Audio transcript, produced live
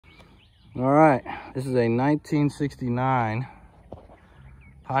All right, this is a 1969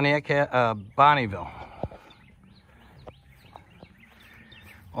 Pontiac Bonneville.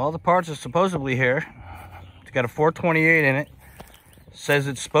 All the parts are supposedly here. It's got a 428 in it. Says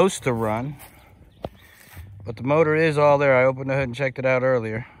it's supposed to run, but the motor is all there. I opened the hood and checked it out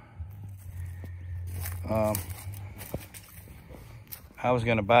earlier. I was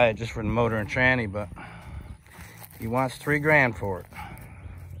gonna buy it just for the motor and tranny, but he wants $3 grand for it.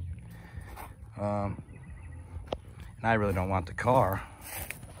 And I really don't want the car.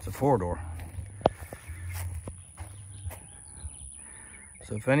 It's a 4-door.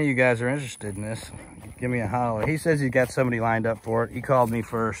 So if any of you guys are interested in this, give me a holler. He says he's got somebody lined up for it. He called me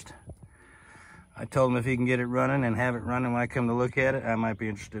first. I told him if he can get it running and have it running when I come to look at it, I might be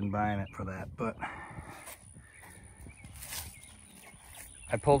interested in buying it for that. But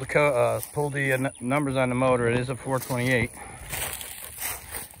I pulled the numbers on the motor. It is a 428.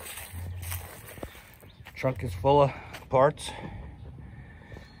 Trunk is full of parts.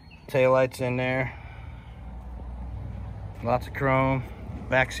 Taillight's in there. Lots of chrome.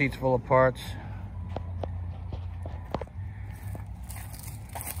 Back seat's full of parts.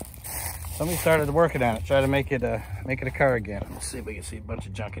 Somebody started working on it, try to make it a car again. Let's see if we can see a bunch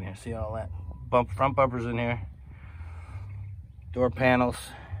of junk in here. See all that? Front bumpers in here. Door panels.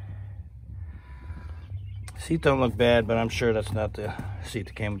 Seat don't look bad, but I'm sure that's not the seat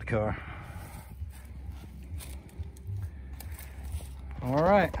that came with the car. All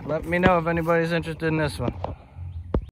right, let me know if anybody's interested in this one.